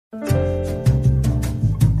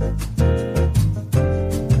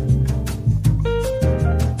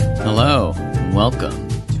Hello, and welcome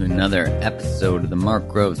to another episode of the Mark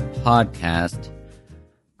Groves podcast,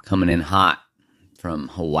 coming in hot from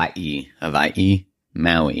Hawaii,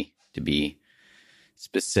 Maui, to be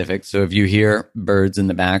specific. So if you hear birds in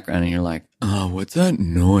the background and you're like, oh, what's that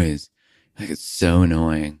noise? Like, it's so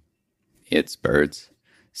annoying. It's birds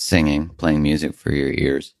singing, playing music for your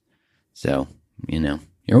ears. So,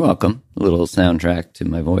 you're welcome. A little soundtrack to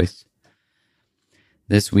my voice.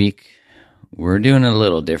 This week, we're doing it a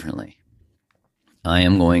little differently. I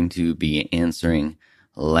am going to be answering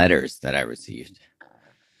letters that I received.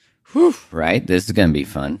 Whew, right? This is going to be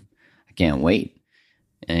fun. I can't wait.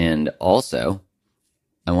 And also,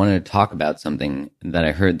 I wanted to talk about something that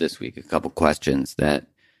I heard this week, a couple questions that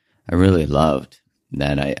I really loved,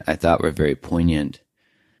 that I thought were very poignant.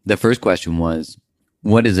 The first question was,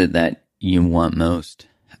 what is it that you want most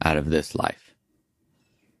out of this life?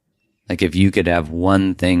 Like, if you could have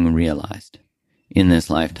one thing realized in this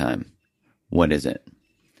lifetime, what is it?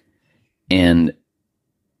 And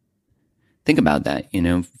think about that.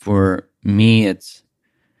 For me, it's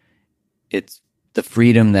the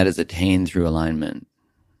freedom that is attained through alignment.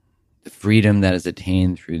 The freedom that is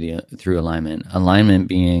attained through alignment. Alignment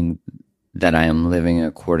being that I am living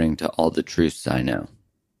according to all the truths I know.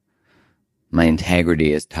 My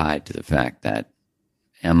integrity is tied to the fact that,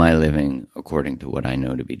 am I living according to what I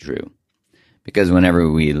know to be true? Because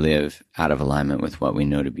whenever we live out of alignment with what we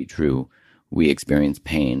know to be true, we experience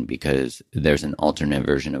pain because there's an alternate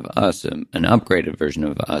version of us, an upgraded version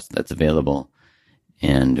of us that's available,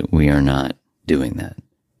 and we are not doing that.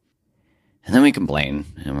 And then we complain,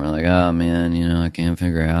 and we're like, oh man, I can't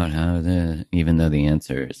figure out how to, even though the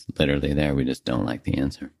answer is literally there, we just don't like the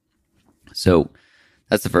answer. So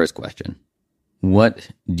that's the first question. What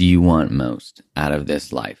do you want most out of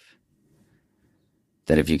this life?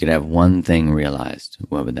 That if you could have one thing realized,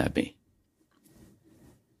 what would that be?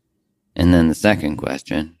 And then the second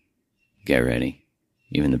question, get ready.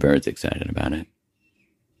 Even the bird's excited about it.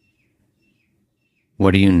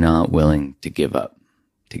 What are you not willing to give up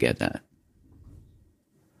to get that?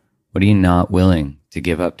 What are you not willing to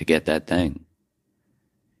give up to get that thing?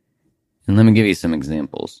 And let me give you some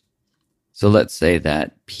examples. So let's say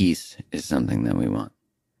that peace is something that we want.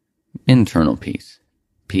 Internal peace.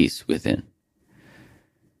 Peace within.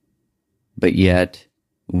 But yet,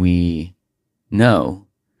 we know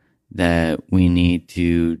that we need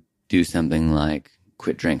to do something like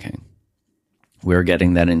quit drinking. We're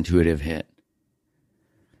getting that intuitive hit.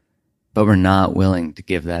 But we're not willing to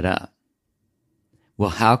give that up.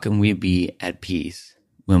 Well, how can we be at peace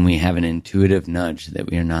when we have an intuitive nudge that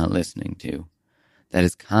we are not listening to, that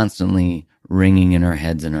is constantly ringing in our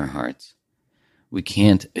heads and our hearts? We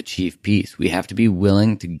can't achieve peace. We have to be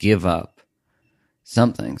willing to give up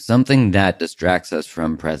something that distracts us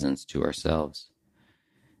from presence to ourselves.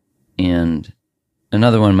 And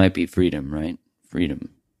another one might be freedom, right? Freedom.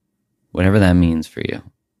 Whatever that means for you.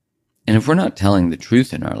 And if we're not telling the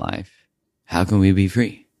truth in our life, how can we be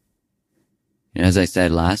free? As I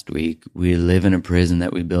said last week, we live in a prison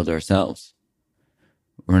that we build ourselves.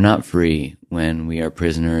 We're not free when we are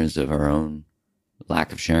prisoners of our own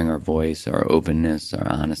lack of sharing our voice, our openness, our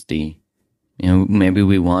honesty. Maybe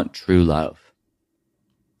we want true love.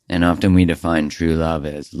 And often we define true love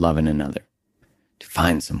as loving another, to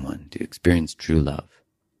find someone, to experience true love.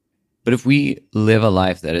 But if we live a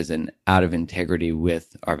life that is out of integrity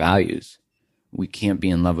with our values, we can't be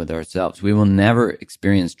in love with ourselves. We will never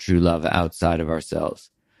experience true love outside of ourselves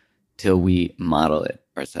till we model it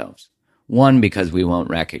ourselves. One, because we won't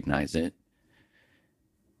recognize it.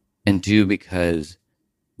 And two, because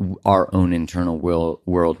our own internal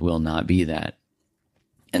world will not be that.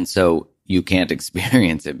 And so you can't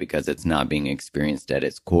experience it because it's not being experienced at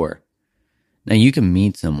its core. Now you can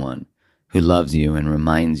meet someone who loves you and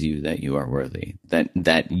reminds you that you are worthy, that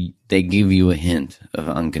they give you a hint of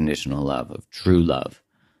unconditional love, of true love.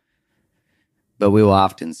 But we will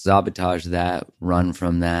often sabotage that, run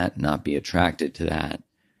from that, not be attracted to that,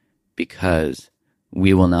 because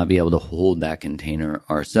we will not be able to hold that container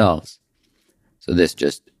ourselves. So this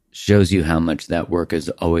just shows you how much that work is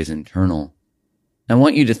always internal. I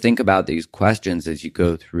want you to think about these questions as you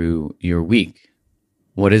go through your week.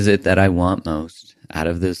 What is it that I want most out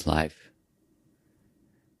of this life?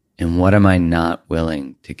 And what am I not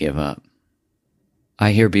willing to give up?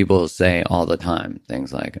 I hear people say all the time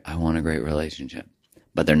things like, I want a great relationship,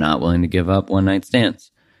 but they're not willing to give up one night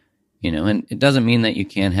stands. And it doesn't mean that you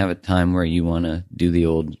can't have a time where you want to do the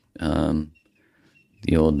old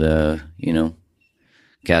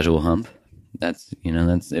casual hump. That's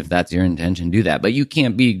if that's your intention, do that. But you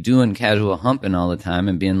can't be doing casual humping all the time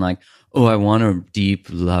and being like, oh, I want a deep,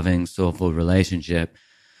 loving, soulful relationship.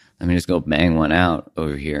 Let me just go bang one out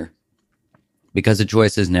over here. Because a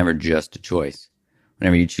choice is never just a choice.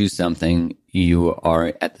 Whenever you choose something, you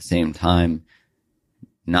are at the same time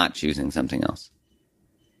not choosing something else.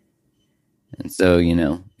 And so,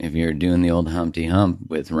 if you're doing the old Humpty Hump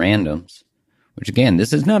with randoms, which again,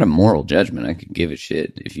 this is not a moral judgment. I could give a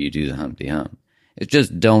shit if you do the Humpty Hump. It's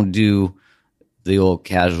just don't do the old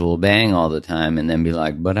casual bang all the time and then be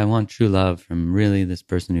like, but I want true love from really this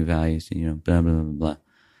person who values, blah, blah, blah, blah.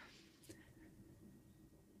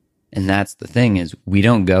 And that's the thing is we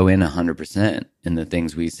don't go in 100% in the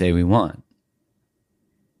things we say we want.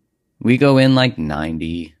 We go in like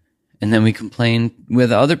 90 and then we complain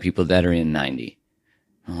with other people that are in 90.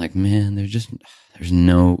 I'm like, man, there's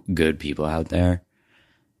no good people out there.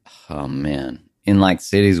 Oh man. In like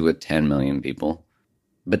cities with 10 million people.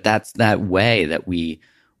 But that's that way that we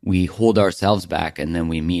hold ourselves back and then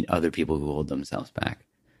we meet other people who hold themselves back.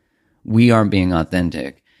 We aren't being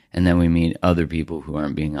authentic and then we meet other people who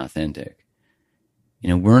aren't being authentic.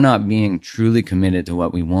 We're not being truly committed to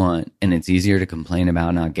what we want, and it's easier to complain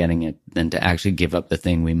about not getting it than to actually give up the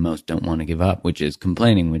thing we most don't want to give up, which is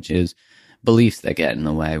complaining, which is beliefs that get in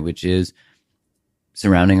the way, which is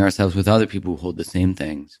surrounding ourselves with other people who hold the same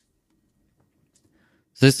things.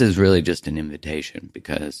 So this is really just an invitation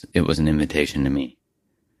because it was an invitation to me.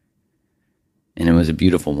 And it was a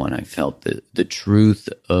beautiful one. I felt the truth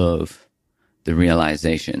of the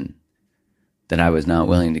realization that I was not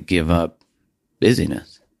willing to give up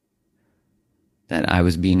busyness, that I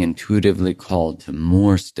was being intuitively called to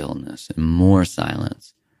more stillness and more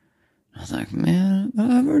silence. I was like, man,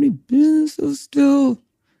 I've already been so still.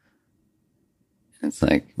 It's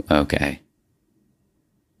like, okay,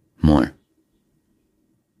 more.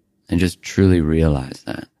 And just truly realize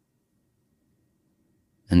that.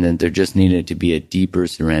 And then there just needed to be a deeper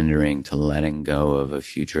surrendering to letting go of a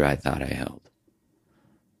future I thought I held,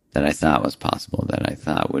 that I thought was possible, that I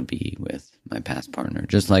thought would be with my past partner.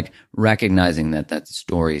 Just like recognizing that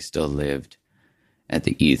story still lived at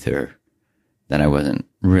the ether that I wasn't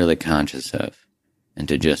really conscious of, and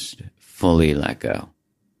to just fully let go.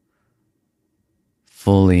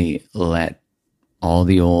 Fully let all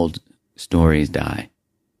the old stories die.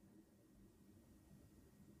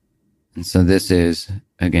 And so this is,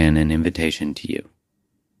 again, an invitation to you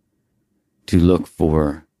to look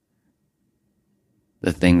for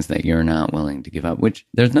the things that you're not willing to give up, which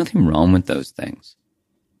there's nothing wrong with those things.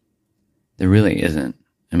 There really isn't.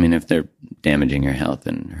 I mean, if they're damaging your health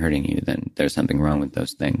and hurting you, then there's something wrong with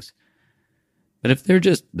those things. But if they're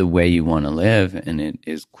just the way you want to live and it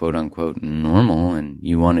is quote unquote normal and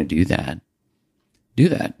you want to do that, do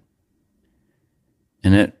that.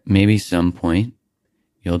 And at maybe some point,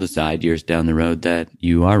 you'll decide years down the road that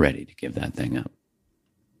you are ready to give that thing up.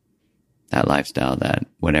 That lifestyle, that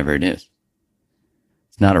whatever it is.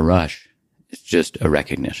 It's not a rush. It's just a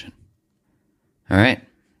recognition. All right.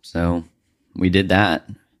 So we did that.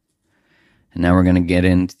 And now we're going to get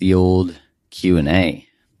into the old Q&A.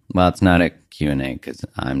 Well, it's not a Q&A because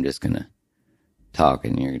I'm just going to talk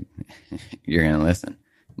and you're going to listen.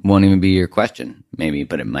 It won't even be your question, maybe,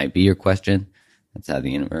 but it might be your question. That's how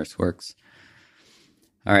the universe works.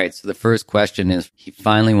 All right. So the first question is, he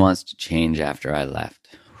finally wants to change after I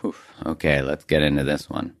left. Whew. Okay. Let's get into this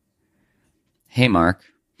one. Hey, Mark,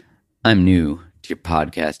 I'm new to your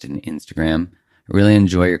podcast and Instagram. I really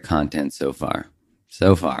enjoy your content so far.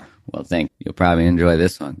 Well, thank you. You'll probably enjoy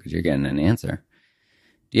this one because you're getting an answer.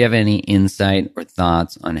 Do you have any insight or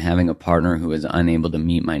thoughts on having a partner who is unable to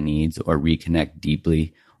meet my needs or connect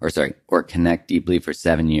deeply for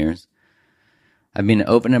 7 years? I've been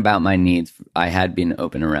open about my needs. I had been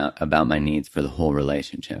open about my needs for the whole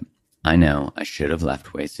relationship. I know I should have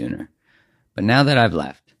left way sooner. But now that I've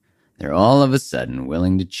left, they're all of a sudden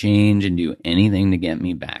willing to change and do anything to get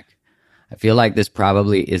me back. I feel like this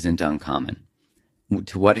probably isn't uncommon.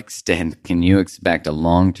 To what extent can you expect a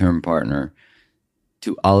long-term partner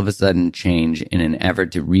to all of a sudden change in an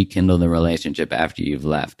effort to rekindle the relationship after you've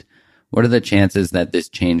left? What are the chances that this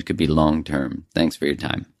change could be long-term? Thanks for your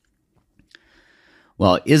time.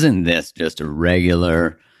 Well, isn't this just a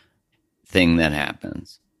regular thing that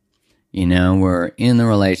happens? We're in the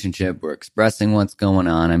relationship, we're expressing what's going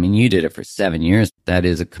on. I mean, you did it for 7 years. That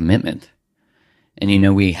is a commitment.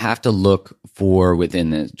 And, we have to look for within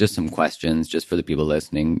this, just some questions, just for the people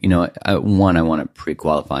listening. One, I want to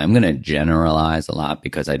pre-qualify. I'm going to generalize a lot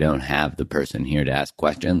because I don't have the person here to ask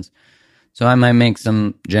questions. So I might make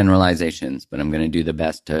some generalizations, but I'm going to do the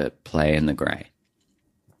best to play in the gray.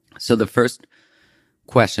 So the first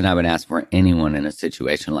question I would ask for anyone in a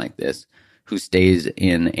situation like this who stays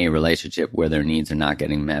in a relationship where their needs are not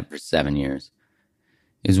getting met for 7 years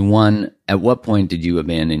is, one, at what point did you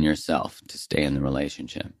abandon yourself to stay in the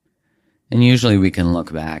relationship? And usually we can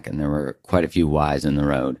look back and there were quite a few whys in the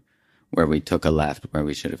road where we took a left where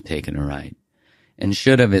we should have taken a right. And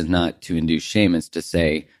should have is not to induce shame, it's to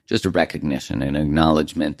say just a recognition, an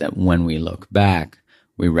acknowledgement that when we look back,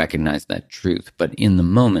 we recognize that truth. But in the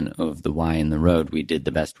moment of the why in the road, we did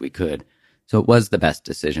the best we could. So it was the best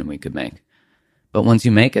decision we could make. But once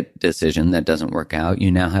you make a decision that doesn't work out,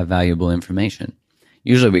 you now have valuable information.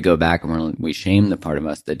 Usually we go back and we shame the part of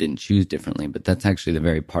us that didn't choose differently, but that's actually the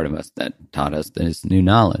very part of us that taught us this new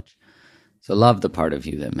knowledge. So love the part of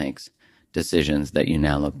you that makes decisions that you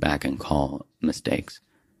now look back and call mistakes.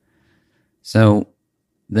 So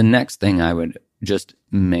the next thing I would just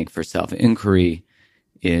make for self-inquiry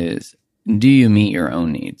is, do you meet your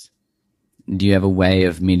own needs? Do you have a way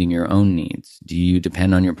of meeting your own needs? Do you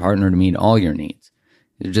depend on your partner to meet all your needs?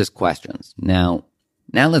 They're just questions. Now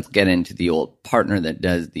let's get into the old partner that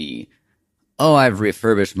does the, oh, I've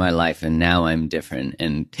refurbished my life and now I'm different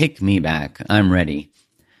and take me back. I'm ready.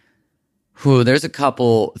 Whew, there's a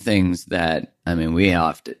couple things that, we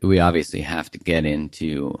obviously have to get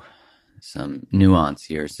into some nuance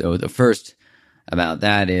here. So the first about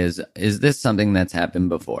that is this something that's happened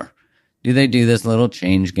before? Do they do this little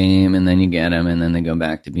change game and then you get them and then they go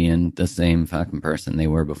back to being the same fucking person they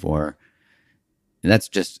were before? That's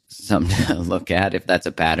just something to look at. If that's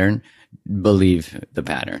a pattern, believe the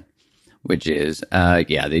pattern, which is, they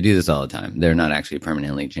do this all the time. They're not actually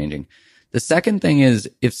permanently changing. The second thing is,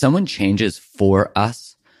 if someone changes for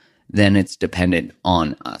us, then it's dependent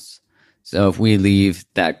on us. So if we leave,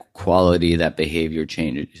 that quality, that behavior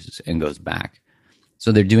changes and goes back.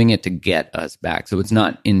 So they're doing it to get us back. So it's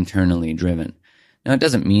not internally driven. Now, it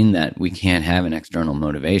doesn't mean that we can't have an external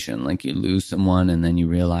motivation. Like you lose someone and then you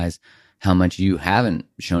realize how much you haven't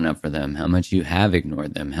shown up for them, how much you have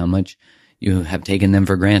ignored them, how much you have taken them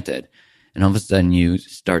for granted. And all of a sudden you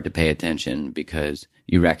start to pay attention because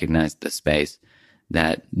you recognize the space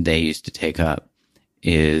that they used to take up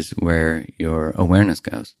is where your awareness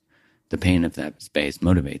goes. The pain of that space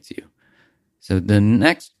motivates you. So the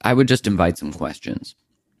next, I would just invite some questions.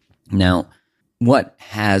 Now, what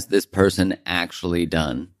has this person actually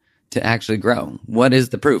done to actually grow? What is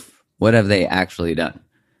the proof? What have they actually done?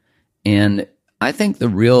 And I think the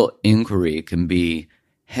real inquiry can be,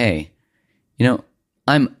 hey,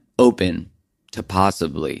 I'm open to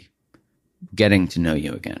possibly getting to know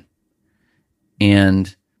you again.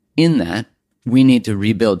 And in that, we need to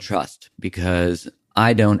rebuild trust because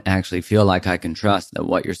I don't actually feel like I can trust that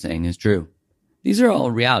what you're saying is true. These are all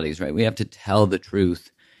realities, right? We have to tell the truth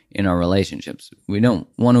in our relationships. We don't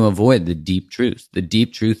want to avoid the deep truths. The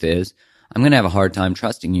deep truth is, I'm going to have a hard time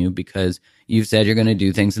trusting you because you've said you're going to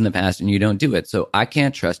do things in the past and you don't do it. So I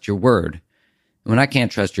can't trust your word. When I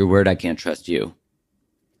can't trust your word, I can't trust you.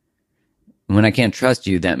 And when I can't trust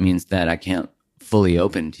you, that means that I can't fully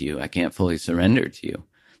open to you. I can't fully surrender to you.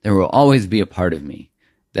 There will always be a part of me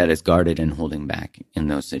that is guarded and holding back in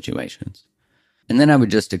those situations. And then I would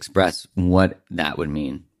just express what that would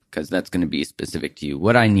mean, because that's going to be specific to you.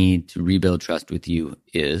 What I need to rebuild trust with you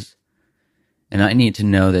is, and I need to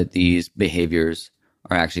know that these behaviors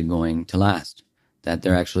are actually going to last, that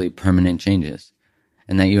they're actually permanent changes,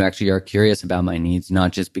 and that you actually are curious about my needs,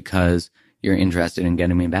 not just because you're interested in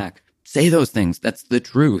getting me back. Say those things. That's the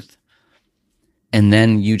truth. And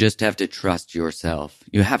then you just have to trust yourself.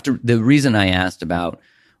 You have to, the reason I asked about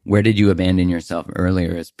where did you abandon yourself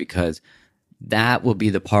earlier is because that will be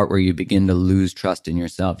the part where you begin to lose trust in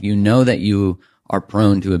yourself. You know that you are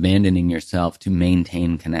prone to abandoning yourself to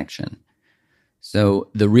maintain connection. So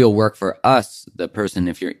the real work for us, the person,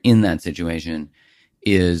 if you're in that situation,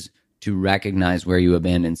 is to recognize where you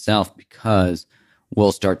abandon self, because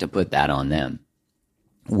we'll start to put that on them.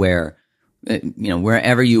 Where,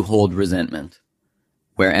 wherever you hold resentment,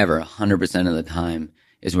 wherever, 100% of the time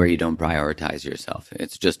is where you don't prioritize yourself.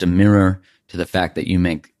 It's just a mirror to the fact that you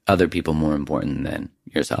make other people more important than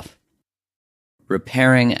yourself.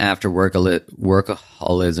 Repairing after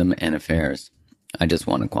workaholism and affairs. I just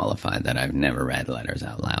want to qualify that I've never read letters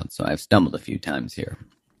out loud, so I've stumbled a few times here.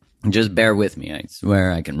 Just bear with me, I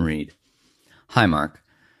swear I can read. Hi, Mark.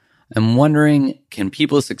 I'm wondering, can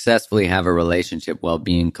people successfully have a relationship while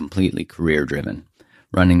being completely career-driven,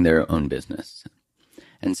 running their own business,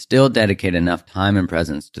 and still dedicate enough time and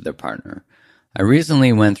presence to their partner? I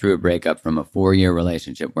recently went through a breakup from a 4-year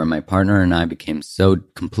relationship where my partner and I became so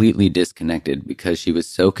completely disconnected because she was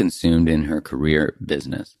so consumed in her career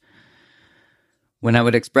business. When I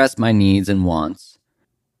would express my needs and wants,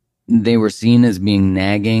 they were seen as being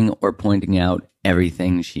nagging or pointing out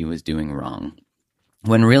everything she was doing wrong.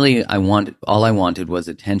 When really all I wanted was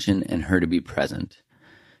attention and her to be present,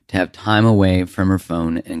 to have time away from her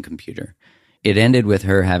phone and computer. It ended with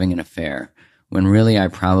her having an affair, when really I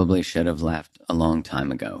probably should have left a long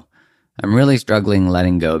time ago. I'm really struggling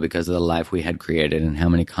letting go because of the life we had created and how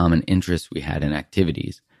many common interests we had in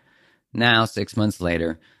activities. Now, 6 months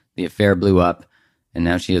later, the affair blew up, and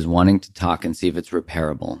now she is wanting to talk and see if it's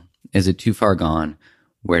repairable. Is it too far gone?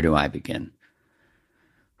 Where do I begin?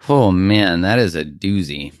 Oh man, that is a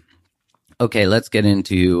doozy. Okay, let's get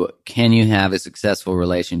into, can you have a successful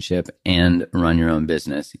relationship and run your own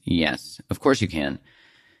business? Yes, of course you can.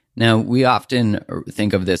 Now, we often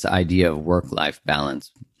think of this idea of work-life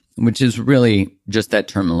balance, which is really just that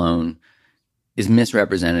term alone is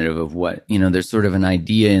misrepresentative of what, there's sort of an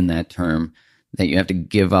idea in that term that you have to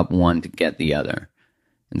give up one to get the other.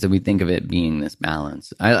 And so we think of it being this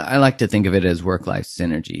balance. I like to think of it as work-life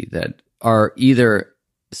synergy, that are either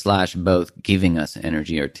 / both giving us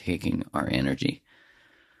energy or taking our energy.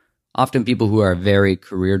 Often people who are very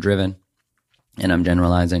career-driven, and I'm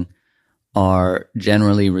generalizing, are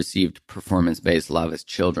generally received performance-based love as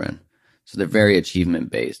children. So they're very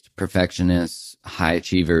achievement-based. Perfectionists, high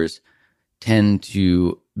achievers tend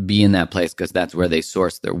to be in that place because that's where they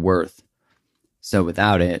source their worth. So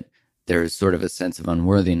without it, there's sort of a sense of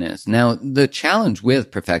unworthiness. Now, the challenge with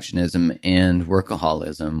perfectionism and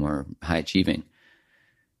workaholism or high achieving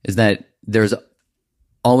is that there's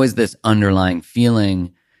always this underlying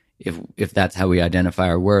feeling, if that's how we identify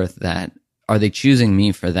our worth, that are they choosing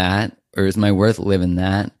me for that? Or is my worth live in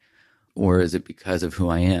that? Or is it because of who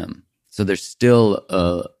I am? So there's still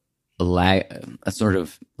a sort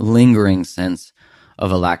of lingering sense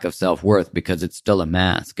of a lack of self-worth because it's still a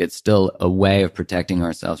mask. It's still a way of protecting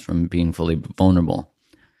ourselves from being fully vulnerable.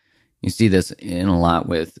 You see this in a lot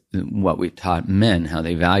with what we've taught men, how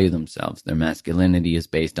they value themselves. Their masculinity is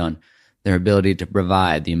based on their ability to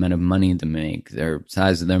provide, the amount of money they make, their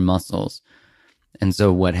size of their muscles. And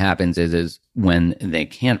so what happens is when they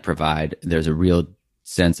can't provide, there's a real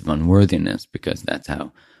sense of unworthiness because that's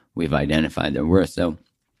how we've identified their worth. So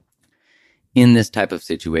in this type of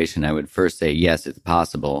situation, I would first say, yes, it's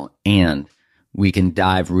possible. And we can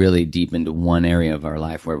dive really deep into one area of our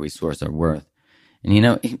life where we source our worth.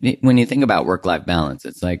 And when you think about work-life balance,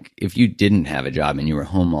 it's like if you didn't have a job and you were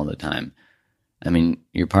home all the time,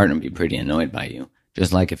 your partner would be pretty annoyed by you.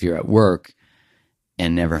 Just like if you're at work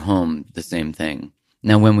and never home, the same thing.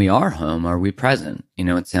 Now, when we are home, are we present?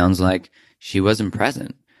 It sounds like she wasn't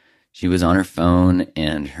present. She was on her phone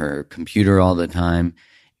and her computer all the time.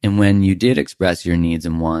 And when you did express your needs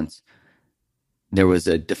and wants, there was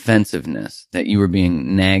a defensiveness that you were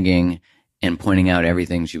being nagging and pointing out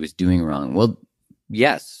everything she was doing wrong. Well,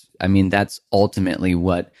 yes. That's ultimately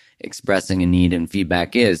what expressing a need and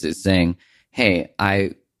feedback is saying, hey,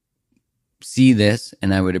 I see this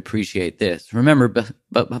and I would appreciate this. Remember,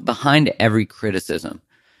 but behind every criticism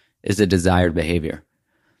is a desired behavior.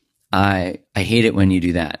 I hate it when you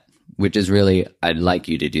do that, which is really, I'd like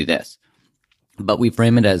you to do this. But we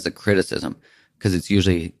frame it as a criticism because it's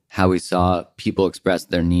usually how we saw people express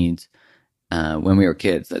their needs when we were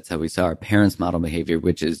kids. That's how we saw our parents model behavior,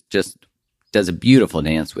 which is just does a beautiful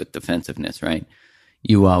dance with defensiveness, right?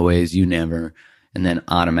 You always, you never, and then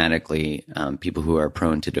automatically people who are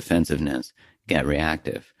prone to defensiveness get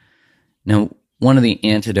reactive. Now, one of the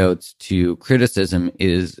antidotes to criticism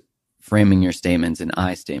is framing your statements in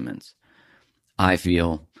I statements.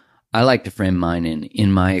 I like to frame mine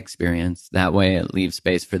in my experience. That way it leaves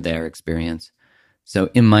space for their experience. So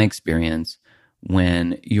in my experience,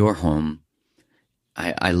 when you're home,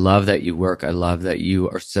 I love that you work. I love that you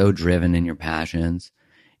are so driven in your passions.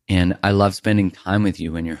 And I love spending time with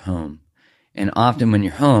you when you're home. And often when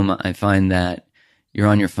you're home, I find that you're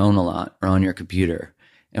on your phone a lot or on your computer.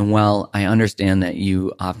 And while I understand that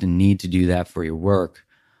you often need to do that for your work,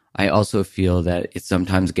 I also feel that it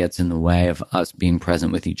sometimes gets in the way of us being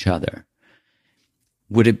present with each other.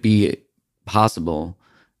 Would it be possible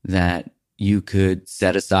that you could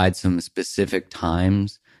set aside some specific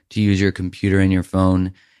times to use your computer and your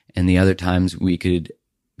phone, and the other times we could,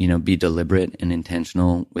 be deliberate and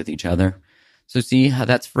intentional with each other? So see how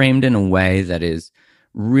that's framed in a way that is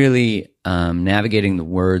really navigating the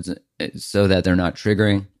words so that they're not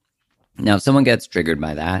triggering. Now, if someone gets triggered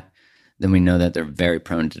by that, then we know that they're very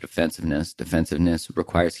prone to defensiveness. Defensiveness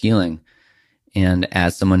requires healing. And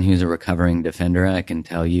as someone who's a recovering defender, I can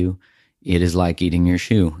tell you it is like eating your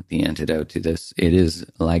shoe. The antidote to this, it is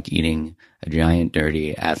like eating a giant,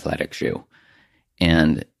 dirty, athletic shoe.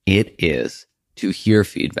 And it is to hear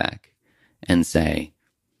feedback and say,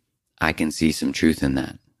 I can see some truth in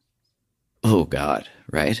that. oh God,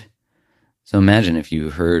 right? So imagine if you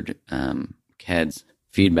heard Ked's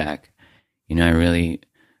feedback. I really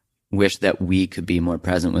wish that we could be more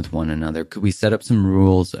present with one another. Could we set up some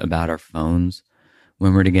rules about our phones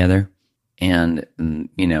when we're together? And, and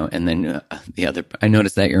then I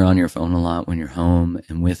noticed that you're on your phone a lot when you're home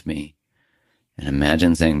and with me. And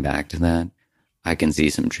imagine saying back to that, I can see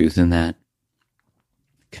some truth in that.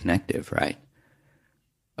 Connective, right?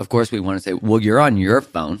 Of course, we want to say, well, you're on your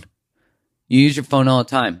phone. You use your phone all the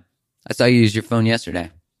time. I saw you use your phone yesterday.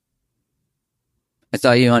 I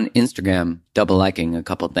saw you on Instagram double liking a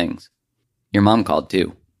couple things. Your mom called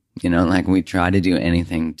too. We try to do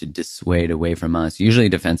anything to dissuade away from us. Usually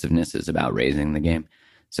defensiveness is about raising the game.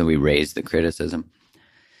 So we raise the criticism.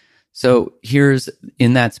 So here's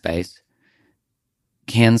in that space.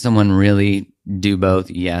 Can someone really do both?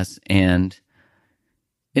 Yes. And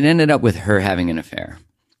it ended up with her having an affair.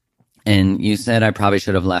 And you said I probably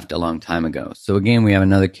should have left a long time ago. So again, we have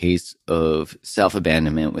another case of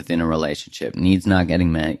self-abandonment within a relationship, needs not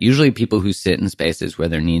getting met. Usually people who sit in spaces where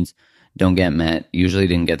their needs don't get met usually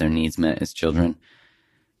didn't get their needs met as children.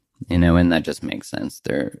 And that just makes sense.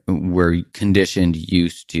 We're conditioned,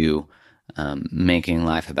 used to making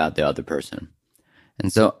life about the other person.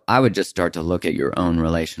 And so I would just start to look at your own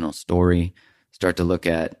relational story, start to look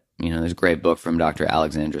at, there's a great book from Dr.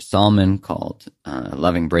 Alexandra Salmon called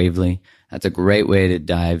Loving Bravely. That's a great way to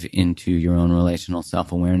dive into your own relational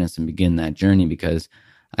self-awareness and begin that journey, because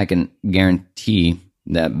I can guarantee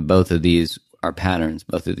that both of these are patterns,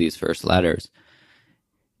 both of these first letters,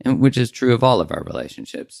 and which is true of all of our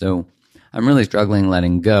relationships. So I'm really struggling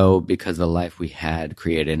letting go because of the life we had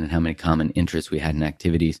created and how many common interests we had in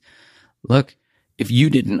activities. Look, if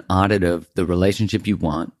you did an audit of the relationship you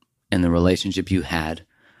want and the relationship you had,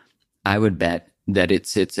 I would bet that it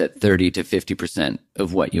sits at 30 to 50%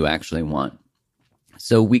 of what you actually want.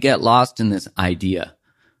 So we get lost in this idea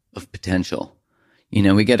of potential.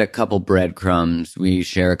 We get a couple breadcrumbs, we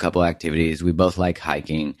share a couple activities, we both like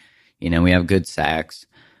hiking, we have good sex.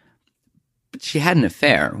 But she had an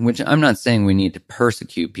affair, which I'm not saying we need to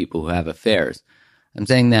persecute people who have affairs. I'm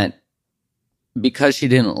saying that because she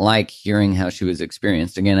didn't like hearing how she was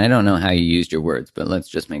experienced, again, I don't know how you used your words, but let's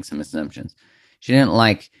just make some assumptions. She didn't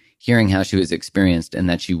like hearing how she was experienced and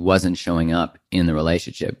that she wasn't showing up in the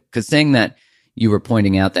relationship. Because saying that you were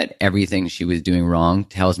pointing out that everything she was doing wrong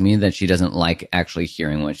tells me that she doesn't like actually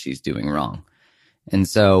hearing what she's doing wrong. And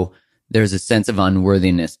so there's a sense of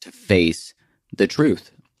unworthiness to face the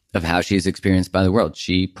truth of how she's experienced by the world.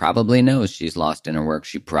 She probably knows she's lost in her work.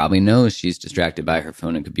 She probably knows she's distracted by her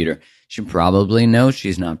phone and computer. She probably knows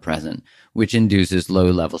she's not present, which induces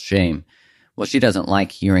low-level shame. Well, she doesn't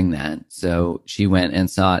like hearing that, so she went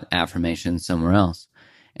and sought affirmation somewhere else.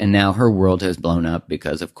 And now her world has blown up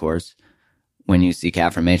because, of course, when you seek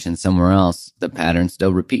affirmation somewhere else, the pattern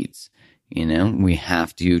still repeats. We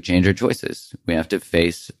have to change our choices. We have to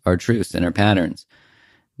face our truths and our patterns.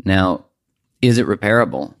 Now, is it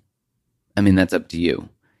repairable? I mean, that's up to you.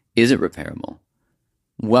 Is it repairable?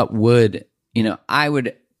 What would, I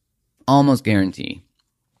would almost guarantee.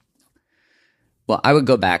 Well, I would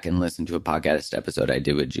go back and listen to a podcast episode I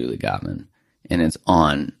did with Julie Gottman, and it's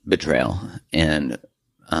on betrayal and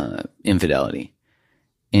infidelity.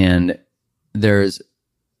 And there's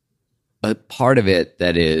a part of it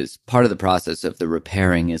that is part of the process of the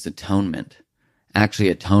repairing is atonement, actually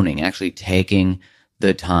atoning, actually taking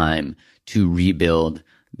the time to rebuild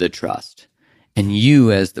the trust. And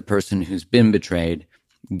you, as the person who's been betrayed,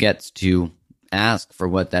 gets to ask for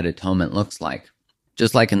what that atonement looks like.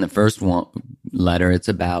 Just like in the first letter, it's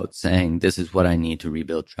about saying, this is what I need to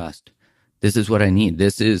rebuild trust. This is what I need.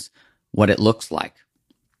 This is what it looks like.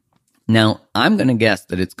 Now, I'm going to guess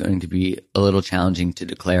that it's going to be a little challenging to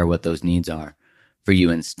declare what those needs are for you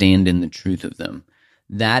and stand in the truth of them.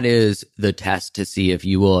 That is the test to see if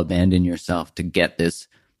you will abandon yourself to get this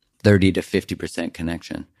 30 to 50%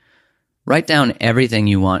 connection. Write down everything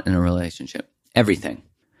you want in a relationship. Everything.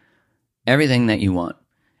 Everything that you want.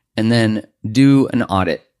 And then do an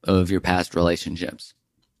audit of your past relationships.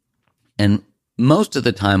 And most of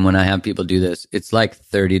the time when I have people do this, it's like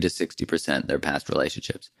 30 to 60% their past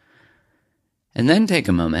relationships. And then take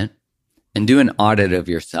a moment and do an audit of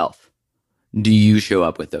yourself. Do you show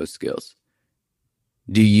up with those skills?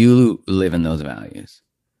 Do you live in those values?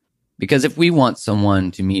 Because if we want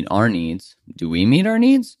someone to meet our needs, do we meet our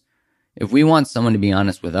needs? If we want someone to be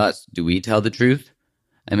honest with us, do we tell the truth?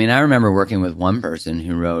 I mean, I remember working with one person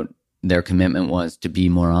who wrote their commitment was to be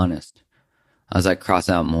more honest. I was like, cross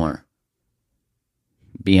out more.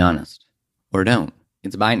 Be honest. Or don't.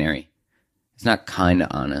 It's binary. It's not kind of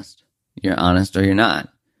honest. You're honest or you're not.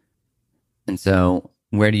 And so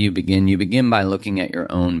Where do you begin? You begin by looking at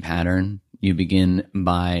your own pattern. You begin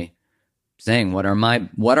by saying, what are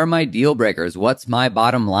my deal breakers? What's my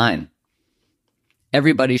bottom line?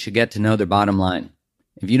 Everybody should get to know their bottom line.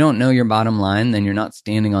 If you don't know your bottom line, then you're not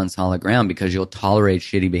standing on solid ground because you'll tolerate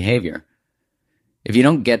shitty behavior. If you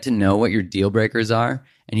don't get to know what your deal breakers are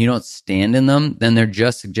and you don't stand in them, then they're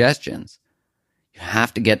just suggestions. You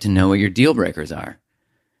have to get to know what your deal breakers are.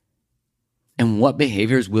 And what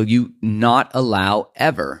behaviors will you not allow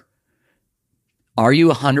ever? Are you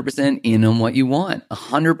 100% in on what you want?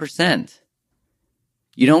 100%.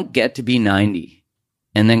 You don't get to be 90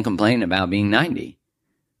 and then complain about being 90.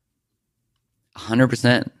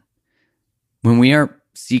 100%. When we are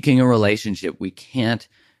seeking a relationship, we can't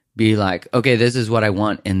be like, okay, this is what I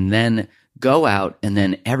want, and then go out and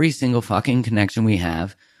then every single fucking connection we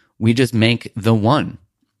have, we just make the one.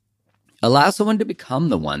 Allow someone to become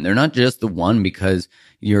the one. They're not just the one because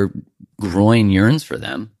your groin yearns for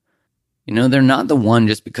them. You know, they're not the one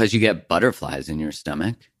just because you get butterflies in your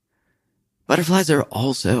stomach. Butterflies are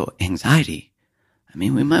also anxiety. I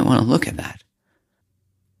mean, we might want to look at that.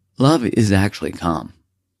 Love is actually calm.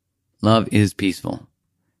 Love is peaceful.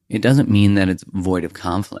 It doesn't mean that it's void of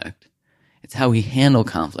conflict. It's how we handle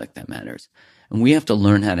conflict that matters. And we have to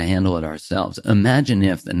learn how to handle it ourselves. Imagine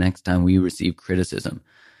if the next time we receive criticism,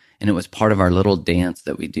 and it was part of our little dance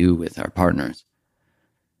that we do with our partners,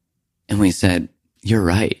 and we said, you're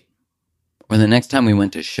right. Or the next time we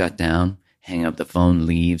went to shut down, hang up the phone,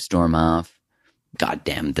 leave, storm off,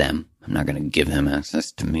 goddamn them. I'm not going to give them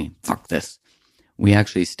access to me. Fuck this. We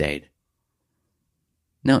actually stayed.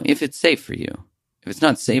 Now, if it's safe for you, if it's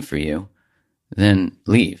not safe for you, then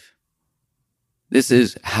leave. This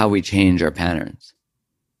is how we change our patterns.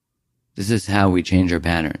 This is how we change our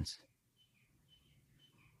patterns.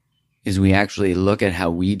 Is we actually look at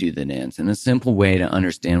how we do the dance. And a simple way to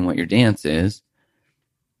understand what your dance is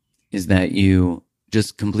that you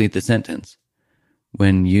just complete the sentence.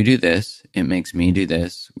 When you do this, it makes me do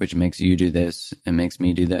this, which makes you do this, and makes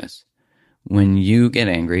me do this. When you get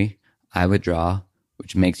angry, I withdraw,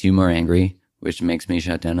 which makes you more angry, which makes me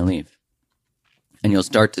shut down and leave. And you'll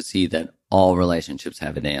start to see that all relationships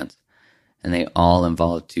have a dance, and they all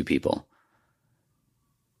involve two people.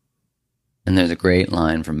 And there's a great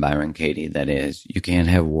line from Byron Katie that is, you can't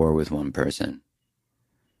have war with one person.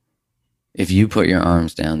 If you put your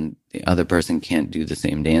arms down, the other person can't do the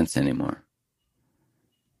same dance anymore.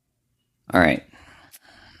 All right.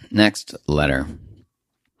 Next letter.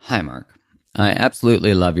 Hi, Mark. I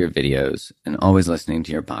absolutely love your videos and always listening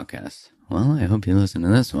to your podcasts. Well, I hope you listen to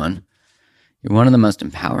this one. You're one of the most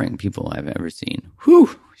empowering people I've ever seen.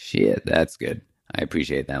 Whew, shit, that's good. I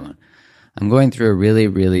appreciate that one. I'm going through a really,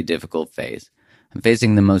 really difficult phase. I'm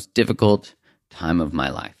facing the most difficult time of my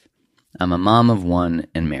life. I'm a mom of one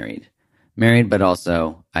and married. Married, but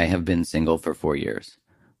also I have been single for 4 years.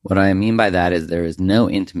 What I mean by that is there is no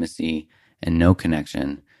intimacy and no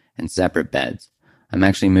connection and separate beds. I'm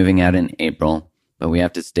actually moving out in April, but we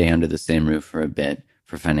have to stay under the same roof for a bit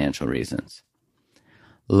for financial reasons.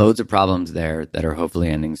 Loads of problems there that are hopefully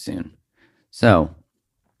ending soon. So,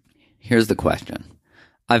 here's the question.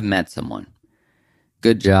 I've met someone.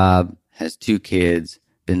 Good job, has 2 kids,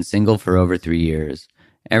 been single for over 3 years.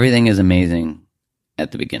 Everything is amazing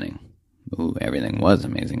at the beginning. Ooh, everything was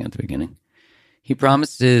amazing at the beginning. He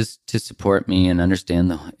promises to support me and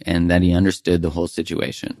and that he understood the whole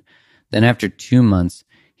situation. Then after 2 months,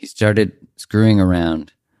 he started screwing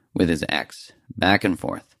around with his ex, back and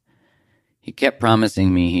forth. He kept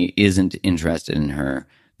promising me he isn't interested in her,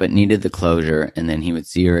 but needed the closure, and then he would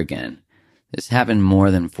see her again. This happened more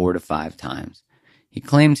than 4 to 5 times. He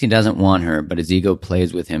claims he doesn't want her, but his ego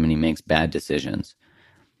plays with him and he makes bad decisions.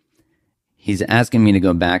 He's asking me to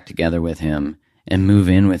go back together with him and move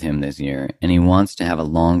in with him this year, and he wants to have a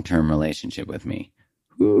long-term relationship with me.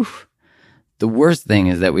 Whew. The worst thing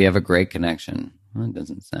is that we have a great connection. Well, it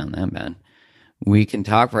doesn't sound that bad. We can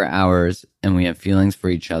talk for hours and we have feelings for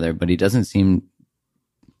each other, but he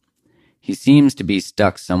seems to be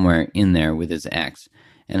stuck somewhere in there with his ex,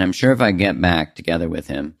 and I'm sure if I get back together with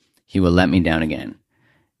him, he will let me down again.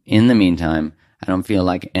 In the meantime, I don't feel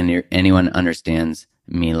like anyone understands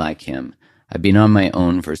me like him. I've been on my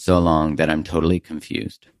own for so long that I'm totally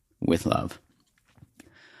confused. With love.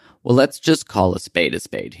 Well, let's just call a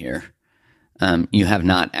spade here. You have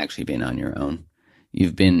not actually been on your own.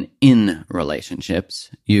 You've been in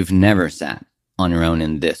relationships. You've never sat on your own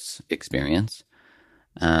in this experience.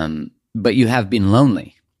 But you have been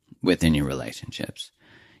lonely within your relationships.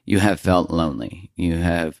 You have felt lonely. You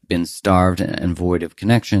have been starved and void of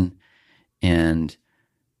connection. And,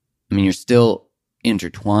 I mean, you're still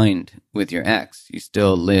intertwined with your ex. You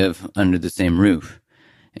still live under the same roof.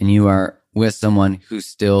 and you are with someone who's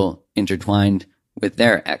still intertwined with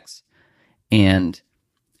their ex. And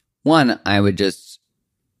one, I'm just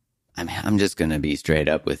going to be straight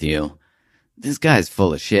up with you. This guy's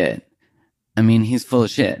full of shit. I mean, he's full of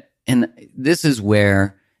shit. And this is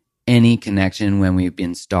where any connection, when we've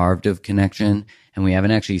been starved of connection and we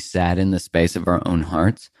haven't actually sat in the space of our own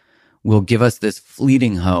hearts, will give us this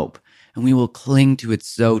fleeting hope. And we will cling to it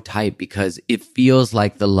so tight because it feels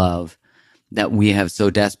like the love that we have so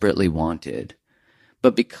desperately wanted.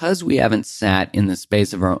 But because we haven't sat in the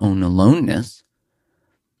space of our own aloneness,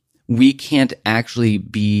 we can't actually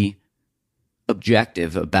be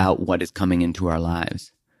objective about what is coming into our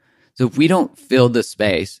lives. So if we don't fill the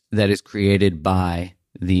space that is created by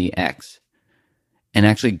the ex and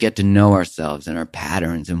actually get to know ourselves and our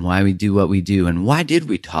patterns and why we do what we do and why did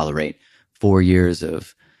we tolerate 4 years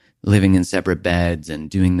of living in separate beds and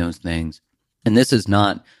doing those things. And this is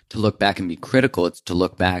not to look back and be critical. It's to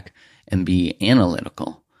look back and be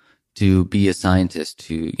analytical, to be a scientist,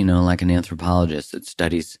 to, like an anthropologist that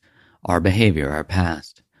studies our behavior, our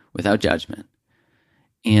past, without judgment.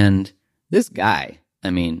 And this guy,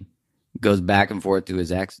 goes back and forth to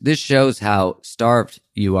his ex. This shows how starved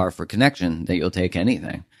you are for connection that you'll take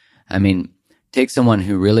anything. Take someone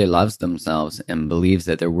who really loves themselves and believes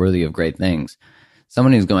that they're worthy of great things.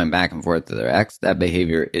 Someone who's going back and forth to their ex, that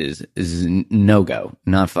behavior is no-go,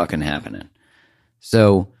 not fucking happening.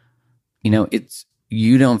 So,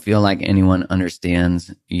 you don't feel like anyone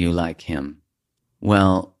understands you like him.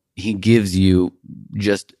 Well, he gives you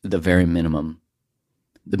just the very minimum.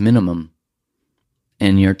 The minimum.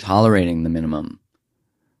 And you're tolerating the minimum,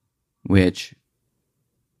 which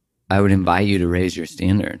I would invite you to raise your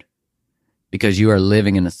standard because you are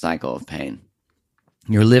living in a cycle of pain.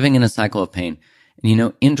 You're living in a cycle of pain.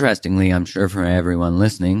 And interestingly, I'm sure for everyone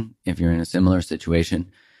listening, if you're in a similar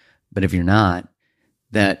situation, but if you're not,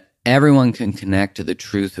 that everyone can connect to the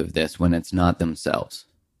truth of this when it's not themselves.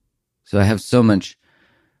 So I have so much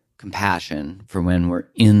compassion for when we're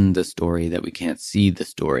in the story that we can't see the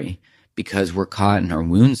story because we're caught in our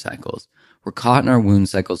wound cycles. We're caught in our wound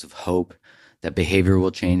cycles of hope that behavior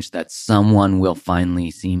will change, that someone will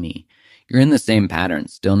finally see me. You're in the same pattern,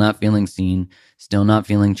 still not feeling seen, still not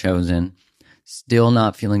feeling chosen,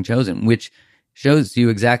 which shows you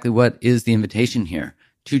exactly what is the invitation here,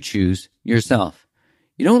 to choose yourself.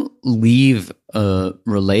 You don't leave a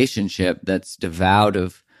relationship that's devoid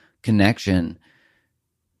of connection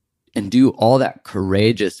and do all that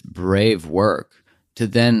courageous, brave work to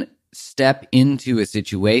then step into a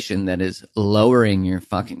situation that is lowering your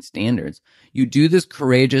fucking standards. You do this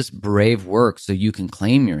courageous, brave work so you can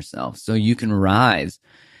claim yourself, so you can rise.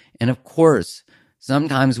 And of course,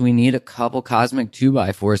 sometimes we need a couple cosmic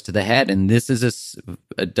 2x4s to the head, and this is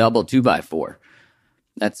a double 2x4.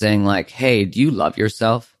 That's saying like, hey, do you love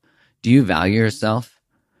yourself? Do you value yourself?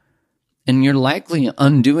 And you're likely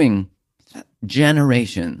undoing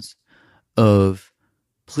generations of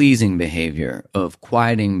pleasing behavior, of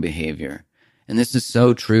quieting behavior. And this is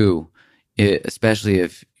so true, especially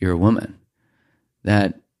if you're a woman,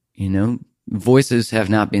 that, voices have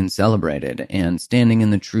not been celebrated, and standing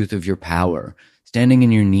in the truth of your power, standing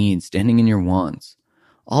in your needs, standing in your wants,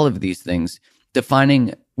 all of these things,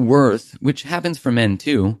 defining worth, which happens for men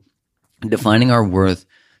too, defining our worth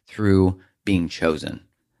through being chosen,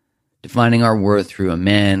 defining our worth through a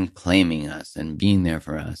man claiming us and being there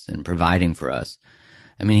for us and providing for us.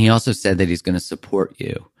 He also said that he's going to support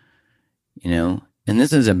you, and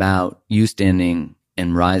this is about you standing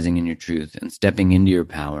and rising in your truth and stepping into your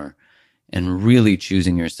power and really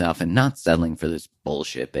choosing yourself and not settling for this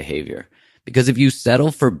bullshit behavior. Because if you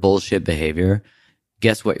settle for bullshit behavior,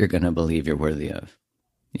 guess what you're going to believe you're worthy of?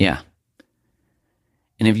 Yeah.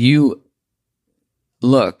 And if you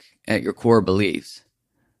look at your core beliefs,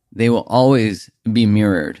 they will always be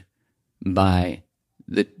mirrored by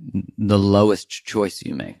the lowest choice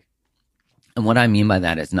you make. And what I mean by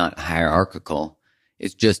that is not hierarchical.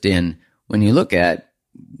 It's just when you look at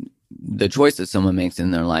the choices someone makes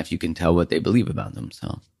in their life, you can tell what they believe about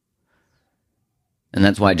themselves. And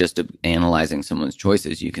that's why just analyzing someone's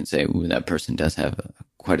choices, you can say, ooh, that person does have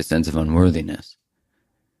quite a sense of unworthiness.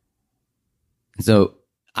 So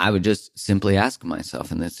I would just simply ask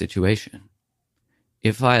myself in this situation,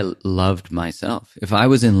 if I loved myself, if I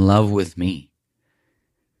was in love with me,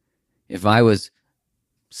 if I was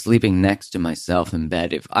sleeping next to myself in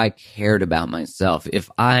bed, if I cared about myself, if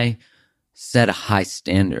I set a high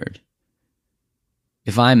standard,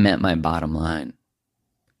 if I met my bottom line,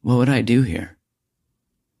 what would I do here?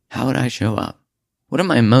 How would I show up? What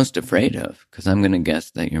am I most afraid of? Because I'm going to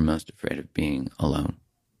guess that you're most afraid of being alone,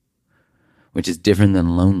 which is different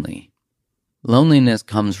than lonely. Loneliness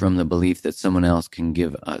comes from the belief that someone else can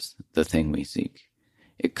give us the thing we seek.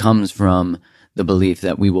 It comes from the belief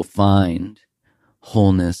that we will find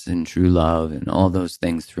wholeness and true love and all those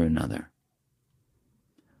things through another.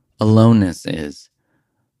 Aloneness is,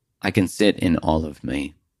 I can sit in all of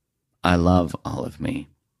me. I love all of me.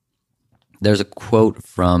 There's a quote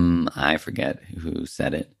from, I forget who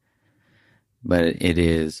said it, but it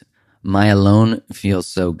is, my alone feels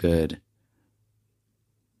so good.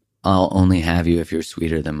 I'll only have you if you're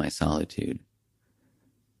sweeter than my solitude.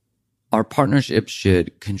 Our partnerships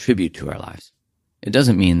should contribute to our lives. It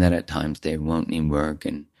doesn't mean that at times they won't need work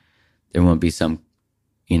and there won't be some,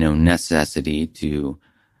 necessity to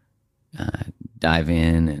dive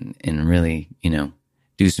in and really,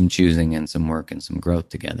 do some choosing and some work and some growth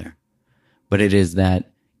together. But it is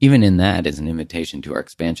that, even in that is an invitation to our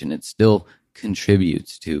expansion. It still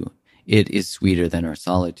contributes to, it is sweeter than our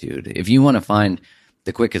solitude. If you want to find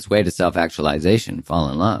the quickest way to self-actualization, fall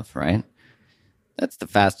in love, right? That's the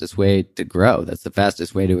fastest way to grow. That's the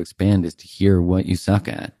fastest way to expand, is to hear what you suck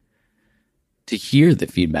at. To hear the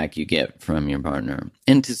feedback you get from your partner,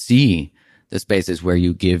 and to see the spaces where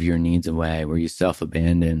you give your needs away, where you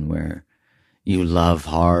self-abandon, where you love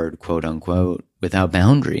hard, quote unquote, without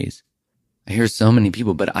boundaries. I hear so many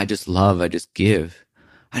people, but I just give.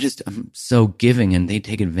 I'm so giving and they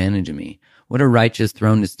take advantage of me. What a righteous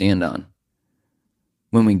throne to stand on.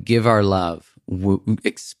 When we give our love, we're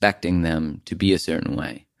expecting them to be a certain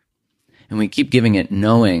way. And we keep giving it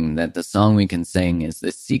knowing that the song we can sing is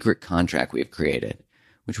the secret contract we've created,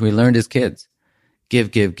 which we learned as kids.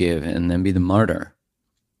 Give, give, give, and then be the martyr.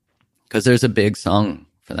 Because there's a big song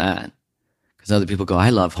for that. Because other people go, I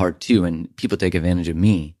love hard too, and people take advantage of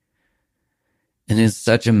me. And it's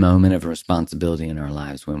such a moment of responsibility in our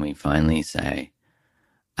lives when we finally say,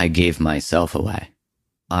 I gave myself away.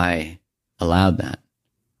 I allowed that.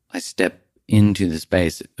 I step into the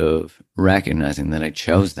space of recognizing that I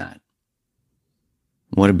chose that.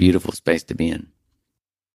 What a beautiful space to be in.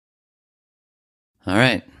 All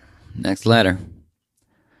right, next letter.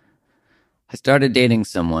 I started dating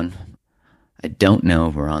someone. I don't know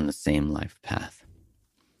if we're on the same life path.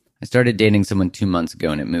 I started dating someone 2 months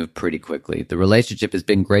ago and it moved pretty quickly. The relationship has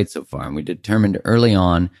been great so far, and we determined early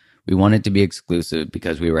on we wanted to be exclusive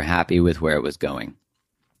because we were happy with where it was going.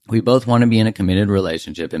 We both want to be in a committed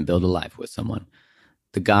relationship and build a life with someone.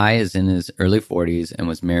 The guy is in his early 40s and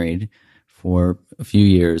was married for a few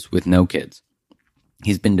years with no kids.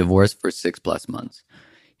 He's been divorced for 6+ months.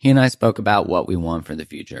 He and I spoke about what we want for the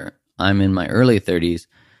future. I'm in my early 30s,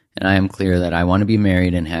 and I am clear that I want to be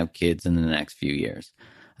married and have kids in the next few years.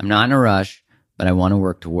 I'm not in a rush, but I want to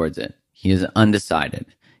work towards it. He is undecided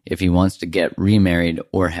if he wants to get remarried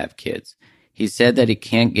or have kids. He said that he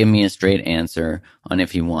can't give me a straight answer on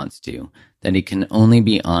if he wants to, that he can only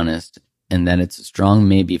be honest, and that it's a strong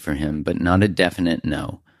maybe for him, but not a definite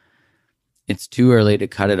no. It's too early to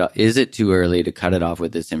cut it off. Is it too early to cut it off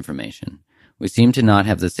with this information? We seem to not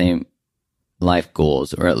have the same life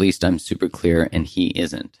goals, or at least I'm super clear and he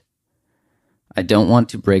isn't. I don't want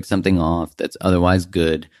to break something off that's otherwise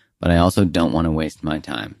good, but I also don't want to waste my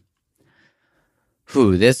time.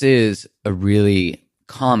 This is a really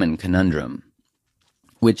common conundrum,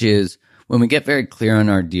 which is when we get very clear on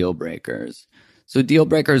our deal breakers. So deal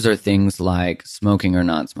breakers are things like smoking or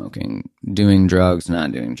not smoking, doing drugs,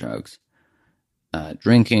 not doing drugs,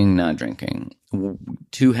 drinking, not drinking,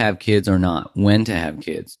 to have kids or not, when to have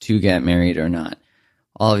kids, to get married or not.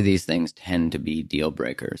 All of these things tend to be deal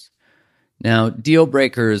breakers. Now, deal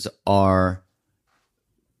breakers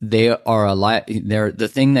they're the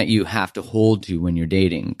thing that you have to hold to when you're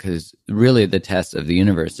dating, because really the test of the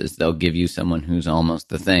universe is they'll give you someone who's almost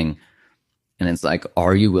the thing. And it's like,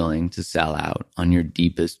 are you willing to sell out on your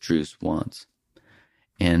deepest, truest wants?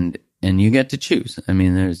 And you get to choose. I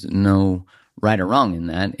mean, there's no right or wrong in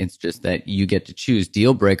that. It's just that you get to choose.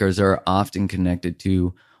 Deal breakers are often connected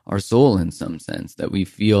to our soul in some sense, that we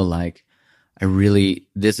feel like,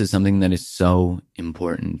 this is something that is so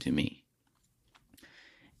important to me.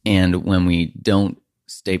 And when we don't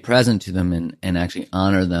stay present to them and actually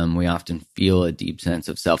honor them, we often feel a deep sense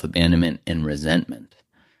of self-abandonment and resentment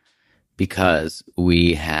because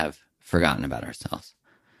we have forgotten about ourselves.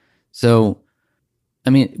 So,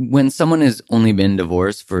 I mean, when someone has only been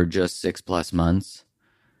divorced for just 6+ months,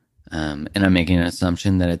 and I'm making an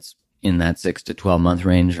assumption that it's in that 6 to 12 month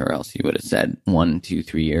range, or else you would have said 1, 2,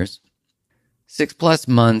 3 years. 6+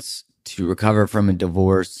 months to recover from a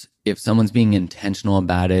divorce, if someone's being intentional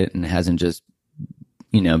about it and hasn't just,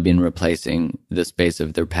 been replacing the space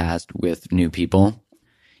of their past with new people.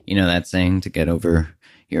 That saying, to get over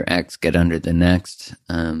your ex, get under the next.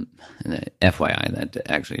 FYI, that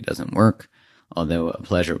actually doesn't work. although a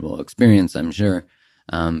pleasurable experience, I'm sure.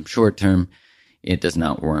 Short term, it does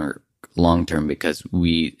not work long term because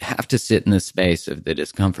we have to sit in the space of the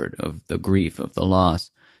discomfort, of the grief, of the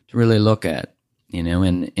loss to really look at,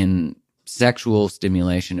 and sexual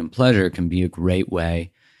stimulation and pleasure can be a great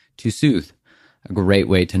way to soothe, a great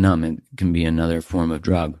way to numb. It can be another form of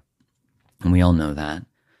drug. And we all know that.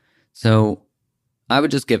 So I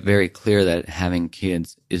would just get very clear that having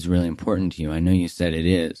kids is really important to you. I know you said it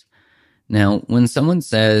is. Now, when someone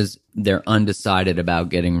says they're undecided about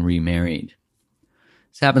getting remarried,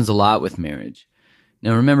 this happens a lot with marriage.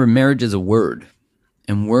 Now, remember, marriage is a word,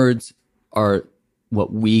 and words are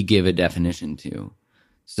what we give a definition to.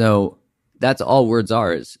 So that's all words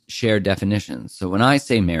are, is shared definitions. So when I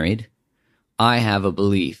say married, I have a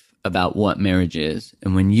belief about what marriage is.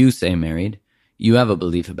 And when you say married, you have a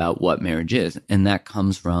belief about what marriage is. And that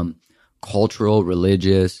comes from cultural,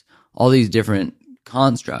 religious, all these different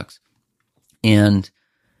constructs. And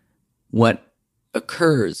what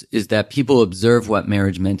occurs is that people observe what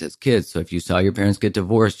marriage meant as kids. So if you saw your parents get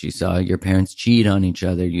divorced, you saw your parents cheat on each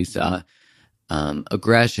other, you saw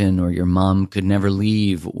aggression, or your mom could never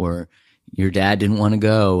leave, or your dad didn't want to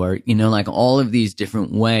go, or, like all of these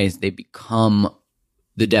different ways, they become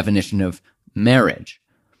the definition of marriage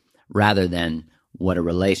rather than what a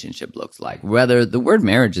relationship looks like. Whether the word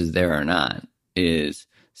marriage is there or not is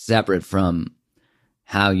separate from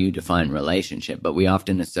how you define relationship. But we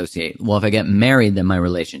often associate, well, if I get married, then my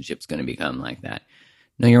relationship's going to become like that.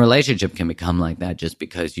 No, your relationship can become like that just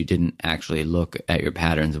because you didn't actually look at your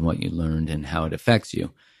patterns and what you learned and how it affects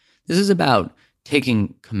you. This is about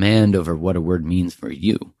taking command over what a word means for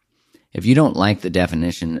you. If you don't like the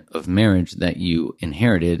definition of marriage that you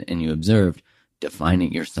inherited and you observed, define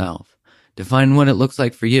it yourself. Define what it looks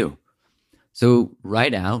like for you. So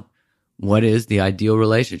write out, what is the ideal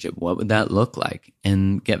relationship? What would that look like?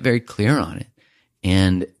 And get very clear on it.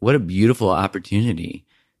 And what a beautiful opportunity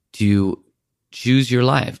to choose your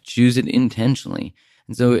life, choose it intentionally.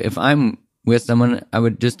 And so if I'm with someone, I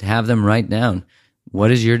would just have them write down,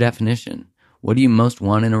 what is your definition? What do you most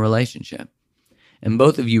want in a relationship? And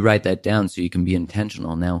both of you write that down so you can be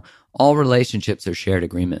intentional. Now, all relationships are shared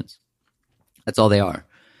agreements. That's all they are.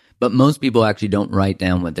 But most people actually don't write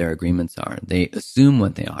down what their agreements are. They assume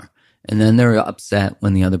what they are. And then they're upset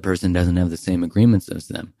when the other person doesn't have the same agreements as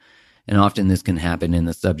them. And often this can happen in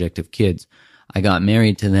the subject of kids. I got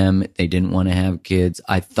married to them. They didn't want to have kids.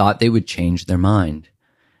 I thought they would change their mind.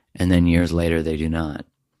 And then years later, they do not.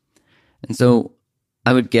 And so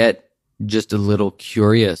I would get just a little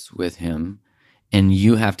curious with him. And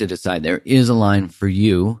you have to decide there is a line for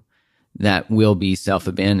you that will be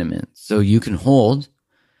self-abandonment. So you can hold.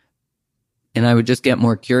 And I would just get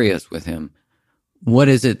more curious with him. What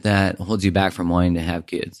is it that holds you back from wanting to have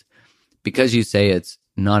kids? Because you say it's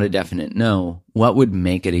not a definite no, what would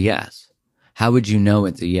make it a yes? How would you know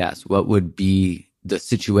it's a yes? What would be the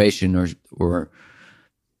situation or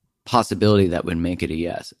possibility that would make it a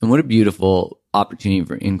yes? And what a beautiful opportunity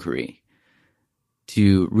for inquiry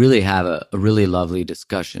to really have a really lovely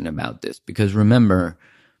discussion about this. Because remember,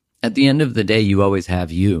 at the end of the day, you always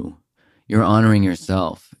have you. You're honoring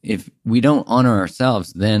yourself. If we don't honor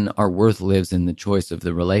ourselves, then our worth lives in the choice of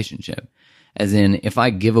the relationship. As in, if I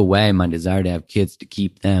give away my desire to have kids to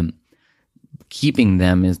keep them, keeping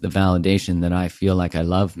them is the validation that I feel like I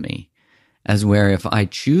love me. As where if I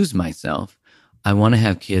choose myself, I want to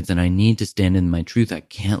have kids and I need to stand in my truth. I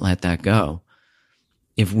can't let that go.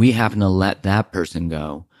 If we happen to let that person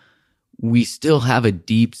go, we still have a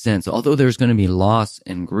deep sense, although there's going to be loss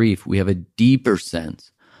and grief, we have a deeper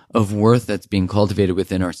sense of worth that's being cultivated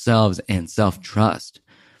within ourselves and self-trust.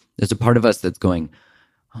 There's a part of us that's going,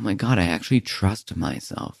 oh my God, I actually trust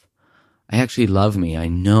myself. I actually love me. I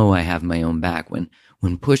know I have my own back. When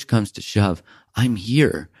push comes to shove, I'm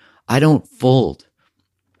here. I don't fold.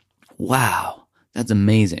 Wow, that's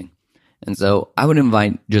amazing. And so I would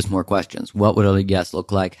invite just more questions. What would a yes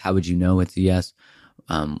look like? How would you know it's a yes?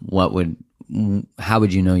 How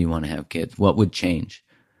would you know you want to have kids? What would change?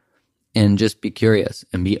 And just be curious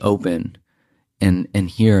and be open and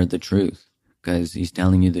hear the truth, because he's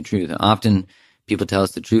telling you the truth. Often people tell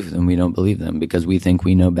us the truth and we don't believe them because we think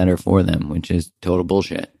we know better for them, which is total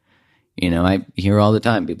bullshit. I hear all the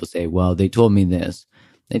time people say, well, they told me this.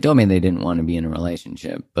 They told me they didn't want to be in a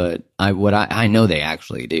relationship, but I know they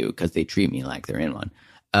actually do because they treat me like they're in one.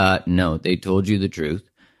 No, they told you the truth.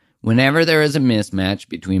 Whenever there is a mismatch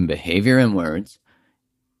between behavior and words,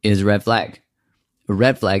 is a red flag. A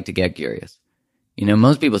red flag to get curious.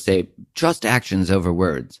 Most people say, trust actions over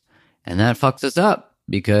words. And that fucks us up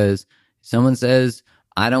because someone says,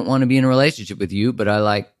 I don't want to be in a relationship with you, but I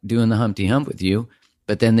like doing the Humpty Hump with you.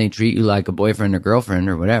 but then they treat you like a boyfriend or girlfriend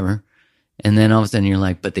or whatever. And then all of a sudden you're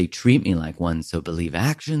like, but they treat me like one, so believe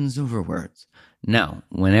actions over words. No,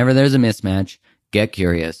 whenever there's a mismatch, get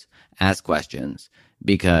curious, ask questions,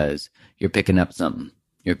 because you're picking up something.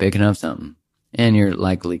 You're picking up something, and you're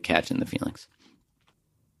likely catching the feelings.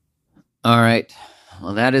 All right.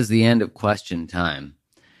 Well, that is the end of question time.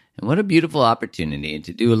 And what a beautiful opportunity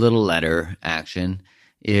to do a little letter action.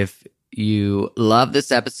 If you love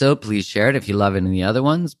this episode, please share it. If you love any of the other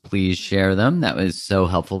ones, please share them. That was so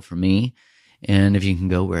helpful for me. And if you can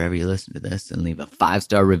go wherever you listen to this and leave a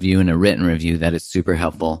 5-star review and a written review, that is super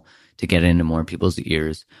helpful to get into more people's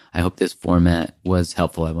ears. I hope this format was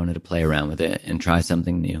helpful. I wanted to play around with it and try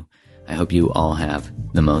something new. I hope you all have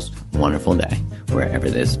the most wonderful day wherever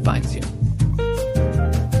this finds you.